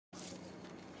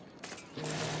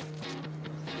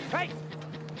Hey!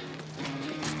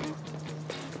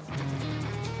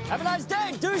 Have a nice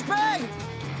day, douchebag!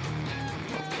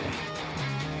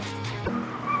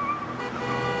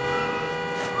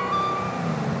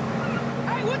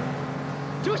 Hey, what?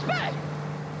 Douchebag!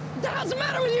 What the hell's the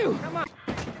matter with you? Come on.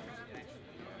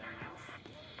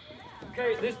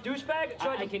 Okay, this douchebag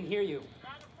tried I can hear you.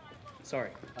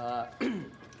 Sorry.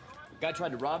 Guy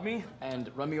tried to rob me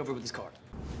and run me over with his car.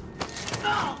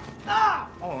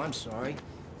 Oh, I'm sorry.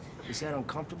 Is that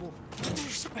uncomfortable?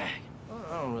 Douchebag.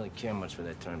 I don't really care much for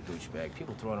that term, douchebag.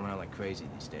 People throw it around like crazy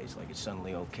these days, like it's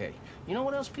suddenly okay. You know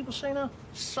what else people say now?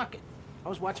 Suck it. I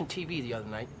was watching TV the other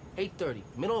night, 8:30,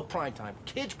 middle of prime time.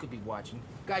 Kids could be watching.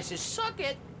 Guy says, suck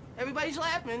it. Everybody's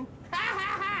laughing. Ha,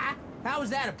 ha, ha. How is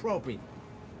that appropriate?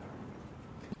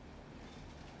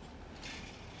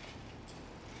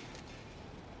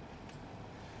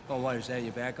 Oh, what, is that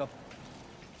your backup?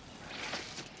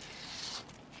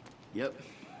 Yep.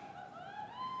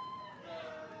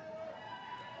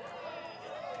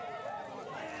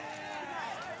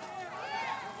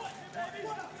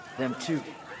 Them too.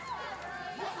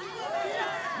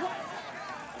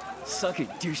 Suck it,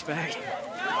 douchebag.